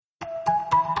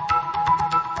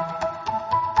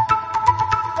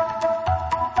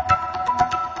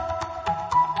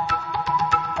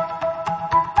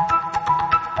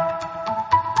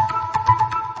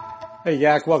Hey,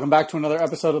 Yak, welcome back to another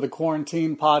episode of the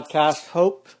Quarantine Podcast.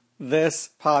 Hope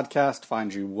this podcast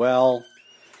finds you well.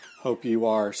 Hope you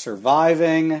are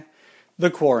surviving the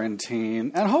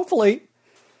quarantine and hopefully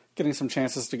getting some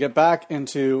chances to get back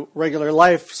into regular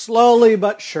life slowly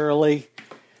but surely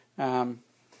as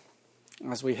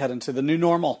we head into the new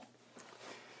normal.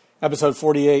 Episode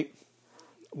 48.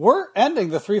 We're ending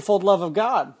the threefold love of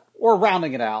God. We're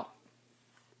rounding it out.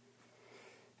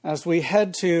 As we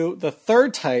head to the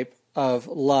third type of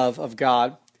love of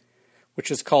God,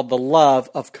 which is called the love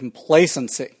of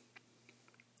complacency.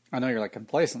 I know you're like,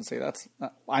 complacency,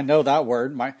 I know that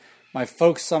word. My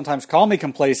folks sometimes call me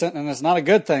complacent, and it's not a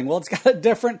good thing. Well, it's got a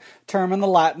different term in the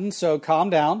Latin, so calm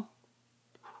down.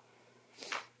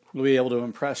 We'll be able to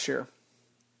impress your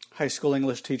high school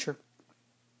English teacher.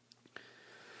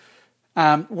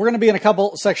 We're going to be in a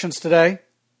couple sections today.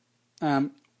 We're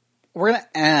going to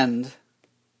end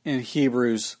in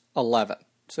Hebrews 11.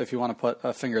 So if you want to put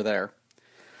a finger there.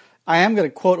 I am going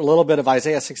to quote a little bit of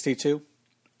Isaiah 62,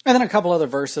 and then a couple other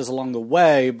verses along the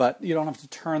way, but you don't have to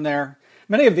turn there.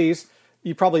 Many of these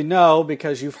you probably know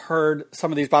because you've heard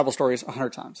some of these Bible stories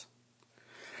 100 times.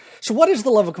 So what is the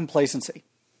love of complacency?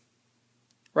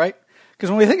 Right? Because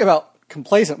when we think about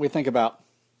complacent, we think about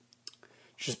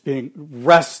just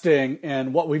resting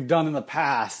in what we've done in the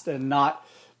past and not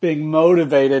being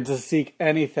motivated to seek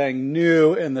anything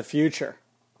new in the future.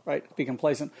 Right? Be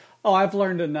complacent. Oh, I've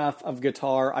learned enough of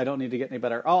guitar. I don't need to get any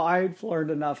better. Oh, I've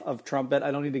learned enough of trumpet. I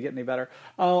don't need to get any better.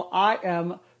 Oh,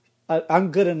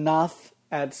 I'm good enough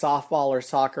at softball or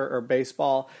soccer or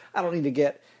baseball. I don't need to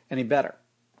get any better.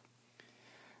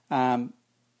 And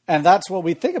that's what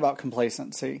we think about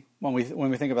complacency when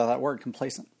we think about that word,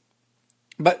 complacent.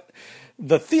 But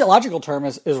the theological term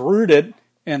is rooted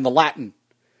in the Latin.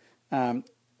 And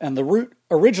the root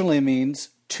originally means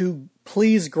to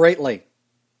please greatly.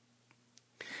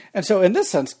 And so in this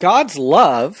sense, God's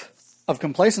love of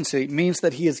complacency means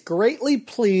that he is greatly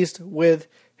pleased with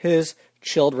his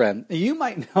children. You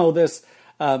might know this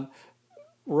or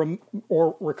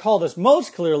recall this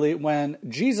most clearly when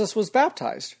Jesus was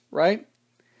baptized, right?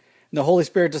 And the Holy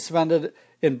Spirit descended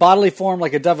in bodily form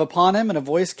like a dove upon him, and a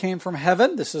voice came from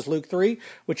heaven. This is Luke 3,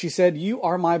 which he said, "You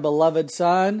are my beloved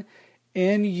Son.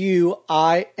 In you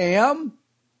I am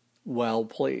well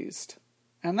pleased."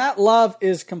 And that love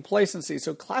is complacency.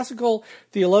 So classical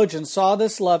theologians saw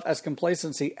this love as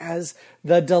complacency, as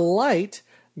the delight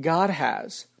God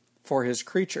has for his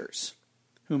creatures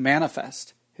who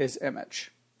manifest his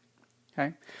image. Okay?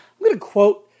 I'm going to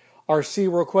quote R.C.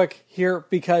 real quick here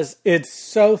because it's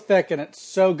so thick and it's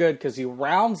so good because he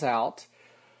rounds out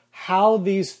how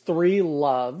these three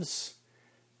loves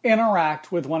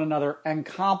interact with one another and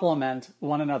complement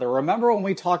one another. Remember when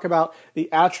we talk about the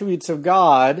attributes of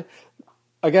God,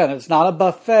 again, it's not a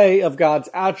buffet of God's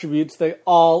attributes. They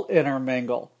all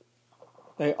intermingle.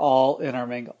 They all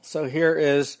intermingle. So here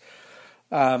is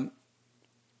how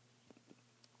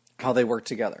they work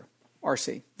together.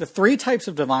 RC. The three types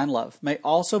of divine love may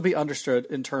also be understood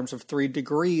in terms of 3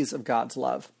 degrees of God's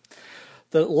love.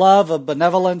 The love of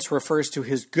benevolence refers to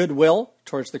his goodwill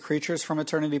towards the creatures from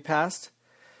eternity past.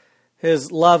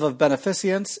 His love of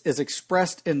beneficence is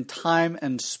expressed in time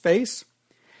and space.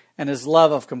 And his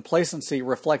love of complacency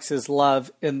reflects his love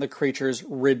in the creature's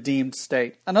redeemed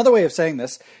state. Another way of saying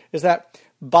this is that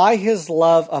by his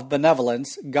love of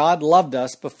benevolence, God loved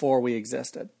us before we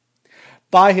existed.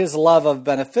 By his love of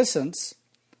beneficence,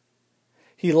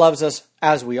 he loves us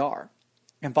as we are.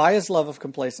 And by his love of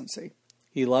complacency,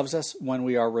 he loves us when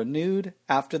we are renewed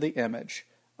after the image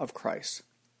of Christ.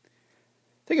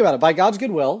 Think about it. By God's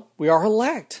goodwill, we are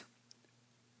elect.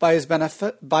 By his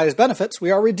benefits, we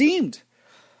are redeemed.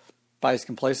 By his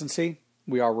complacency,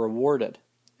 we are rewarded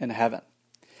in heaven.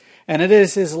 And it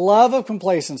is his love of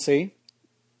complacency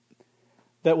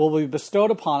that will be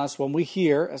bestowed upon us when we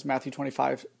hear, as Matthew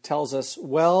 25 tells us,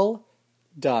 "Well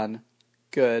done,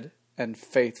 good and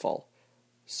faithful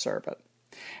servant."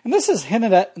 And this is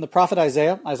hinted at in the prophet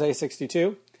Isaiah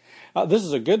 62. This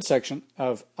is a good section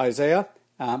of Isaiah.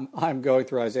 I'm going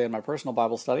through Isaiah in my personal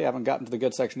Bible study. I haven't gotten to the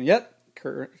good section yet.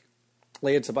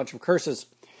 Currently, it's a bunch of curses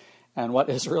and what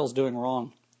Israel's doing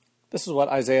wrong. This is what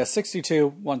Isaiah 62,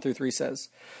 1-3 says.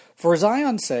 "For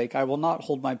Zion's sake I will not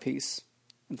hold my peace,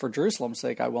 and for Jerusalem's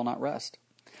sake I will not rest,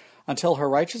 until her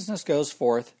righteousness goes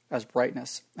forth as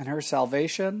brightness, and her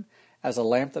salvation as a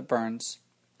lamp that burns.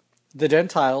 The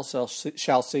Gentiles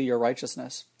shall see your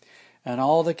righteousness, and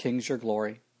all the kings your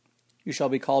glory. You shall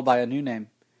be called by a new name,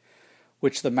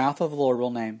 which the mouth of the Lord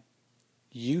will name.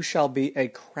 You shall be a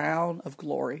crown of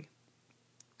glory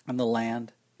in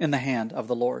the hand of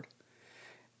the Lord,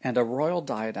 and a royal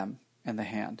diadem in the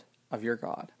hand of your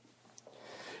God."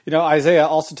 Isaiah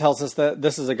also tells us that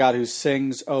this is a God who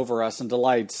sings over us and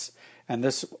delights, and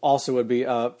this also would be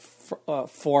a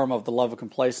form of the love of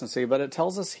complacency. But it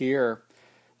tells us here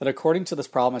that according to this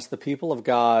promise, the people of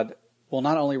God will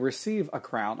not only receive a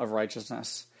crown of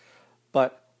righteousness,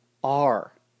 but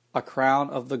are a crown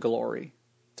of the glory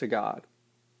to God.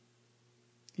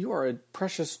 You are a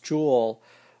precious jewel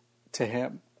to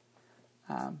Him.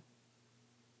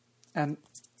 And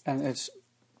it's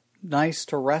nice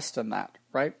to rest in that,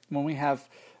 right? When we have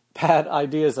bad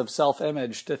ideas of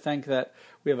self-image, to think that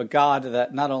we have a God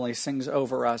that not only sings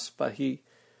over us, but He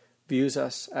views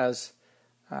us as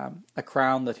a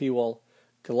crown that He will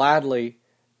gladly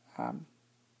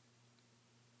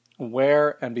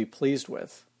wear and be pleased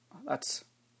with. It's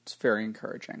very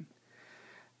encouraging.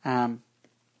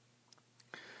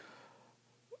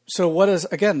 So what does,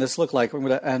 again, this look like? I'm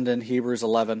going to end in Hebrews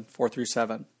 11, 4 through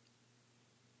 7.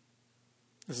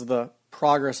 This is the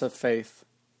progress of faith.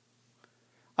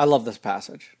 I love this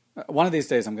passage. One of these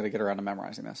days I'm going to get around to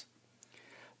memorizing this.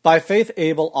 By faith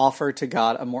Abel offered to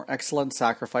God a more excellent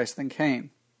sacrifice than Cain,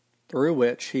 through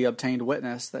which he obtained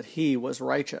witness that he was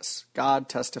righteous, God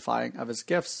testifying of his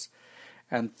gifts,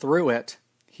 and through it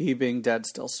he being dead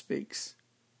still speaks.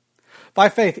 By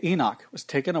faith Enoch was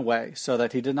taken away so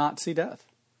that he did not see death,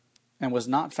 and was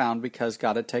not found because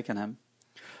God had taken him.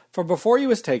 For before he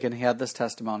was taken he had this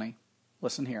testimony,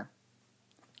 listen here,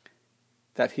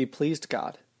 that he pleased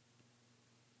God.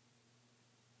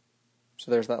 So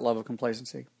there's that love of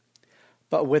complacency.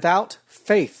 But without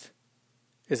faith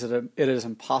it is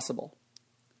impossible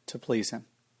to please Him.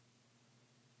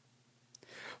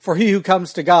 For he who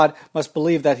comes to God must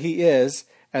believe that He is,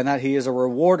 and that He is a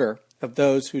rewarder of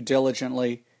those who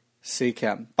diligently seek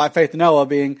Him. By faith Noah,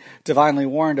 being divinely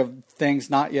warned of things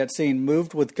not yet seen,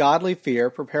 moved with godly fear,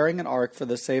 preparing an ark for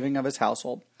the saving of his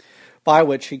household, by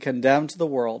which he condemned the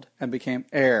world and became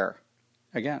heir.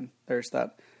 Again, there's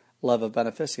that love of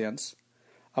beneficence,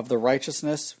 of the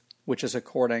righteousness which is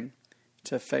according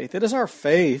to faith. It is our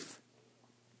faith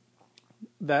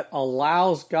that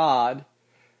allows God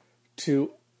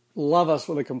to love us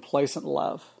with a complacent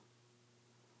love.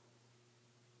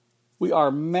 We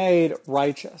are made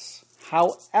righteous.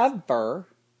 However,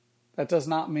 that does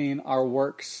not mean our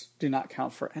works do not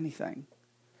count for anything.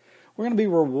 We're going to be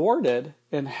rewarded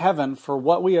in heaven for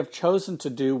what we have chosen to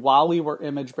do while we were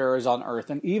image bearers on earth.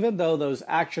 And even though those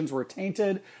actions were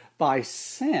tainted by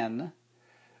sin,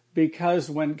 because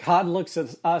when God looks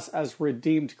at us as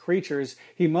redeemed creatures,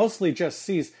 He mostly just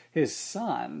sees His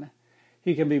Son.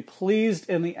 He can be pleased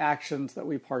in the actions that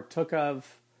we partook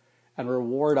of and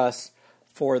reward us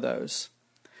for those.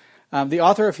 The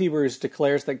author of Hebrews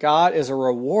declares that God is a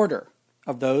rewarder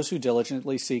of those who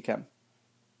diligently seek Him.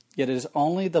 Yet it is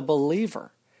only the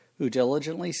believer who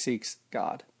diligently seeks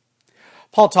God.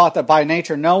 Paul taught that by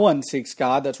nature no one seeks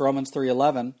God. That's Romans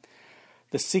 3:11.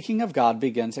 The seeking of God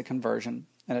begins at conversion,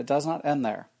 and it does not end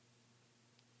there.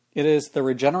 It is the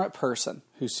regenerate person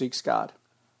who seeks God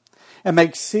and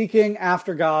makes seeking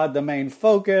after God the main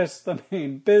focus, the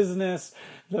main business,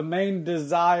 the main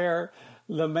desire,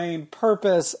 the main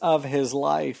purpose of his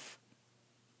life.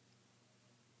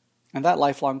 And that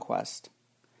lifelong quest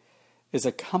is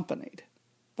accompanied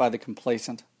by the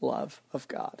complacent love of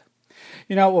God.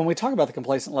 When we talk about the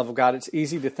complacent love of God, it's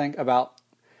easy to think about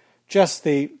just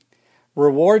the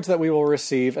rewards that we will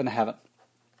receive in heaven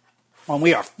when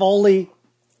we are fully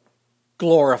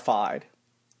glorified,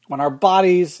 when our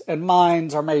bodies and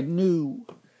minds are made new.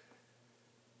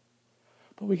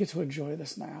 But we get to enjoy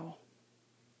this now.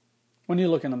 When you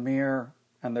look in the mirror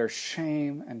and there's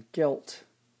shame and guilt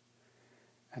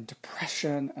and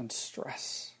depression and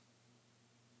stress,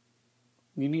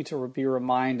 you need to be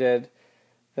reminded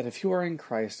that if you are in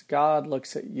Christ, God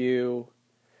looks at you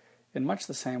in much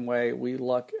the same way we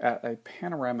look at a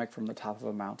panoramic from the top of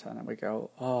a mountain and we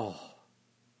go, oh.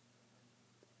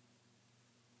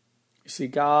 You see,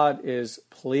 God is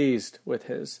pleased with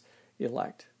His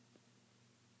elect.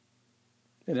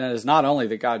 And it is not only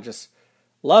that God just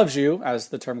loves you, as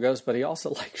the term goes, but He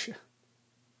also likes you.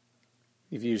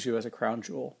 He views you as a crown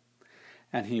jewel,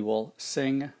 and He will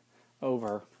sing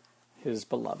over His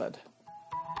beloved.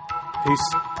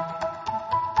 Peace.